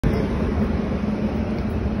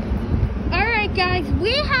right, guys,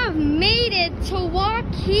 we have made it to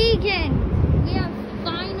Waukegan. We have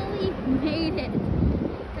finally made it.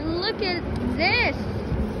 And look at this.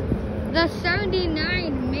 The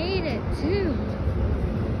 79 made it too.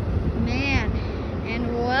 Man,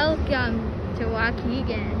 and welcome to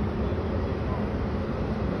Waukegan.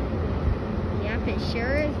 Yep, it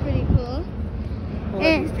sure is pretty cool. We'll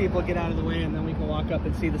let these people get out of the way and then we can walk up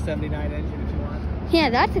and see the 79 engine if you want. Yeah,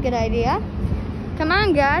 that's a good idea. Come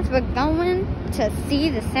on, guys, we're going to see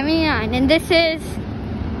the 79. And this is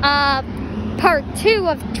part 2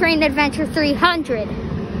 of TrainAdventure300.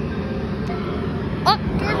 Oh,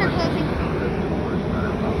 doors are closing.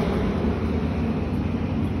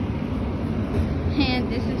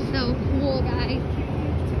 And this is so cool, guys.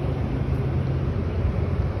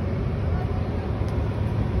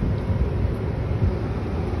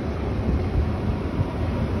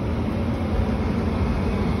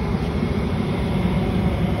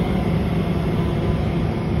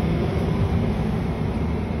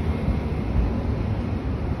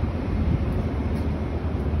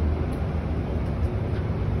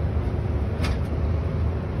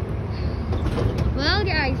 Well,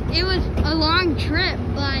 guys, it was a long trip,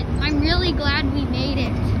 but I'm really glad we made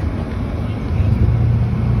it.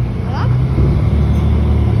 Hello?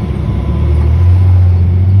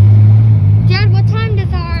 Dad, what time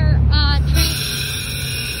does our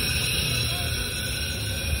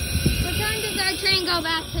train go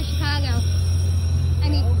back to Chicago? I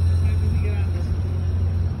mean,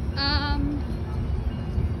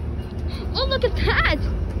 oh, look at that!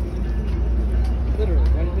 Literally,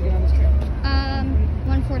 when did we get on this train?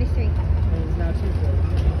 1:43. It's now 2:40.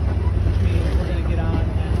 Which means we're going to get on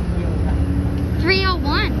at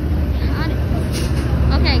 3:01. Got it.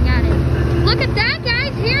 Okay, got it. Look at that,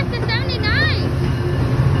 guys. Here's the 79.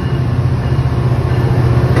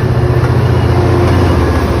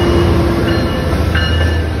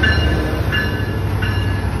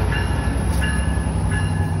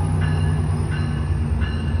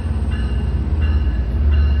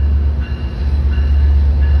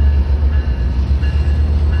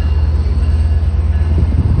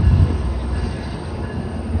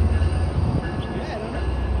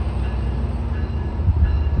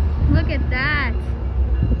 Look at that.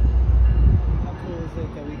 How cool is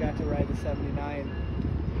it that we got to ride the 79?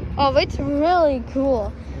 Oh, it's really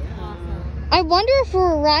cool. Awesome. I wonder if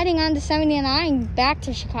we're riding on the 79 back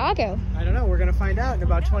to Chicago. I don't know. We're going to find out in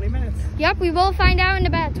about 20 minutes. Yep, we will find out in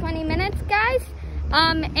about 20 minutes, guys.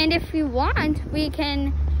 And if we want, we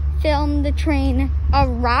can film the train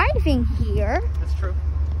arriving here. That's true.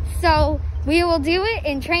 So we will do it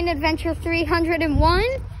in Train Adventure 301.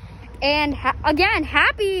 And again,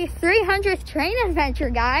 happy 300th train adventure,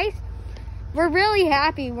 guys. We're really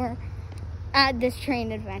happy we're at this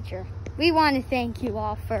train adventure. We want to thank you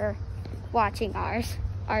all for watching our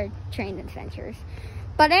train adventures.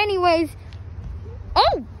 But anyways,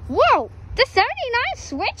 oh, whoa, the 79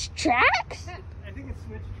 switched tracks? I think it's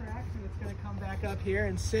switched tracks and it's going to come back up here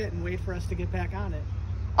and sit and wait for us to get back on it.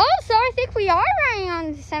 Oh, so I think we are riding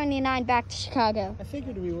on the 79 back to Chicago. I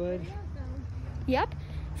figured we would. Yep.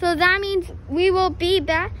 So that means we will be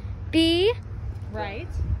back. Right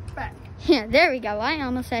back. Yeah, there we go. I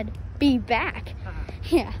almost said be back.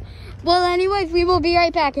 Yeah. Well, anyways, we will be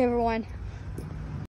right back, everyone.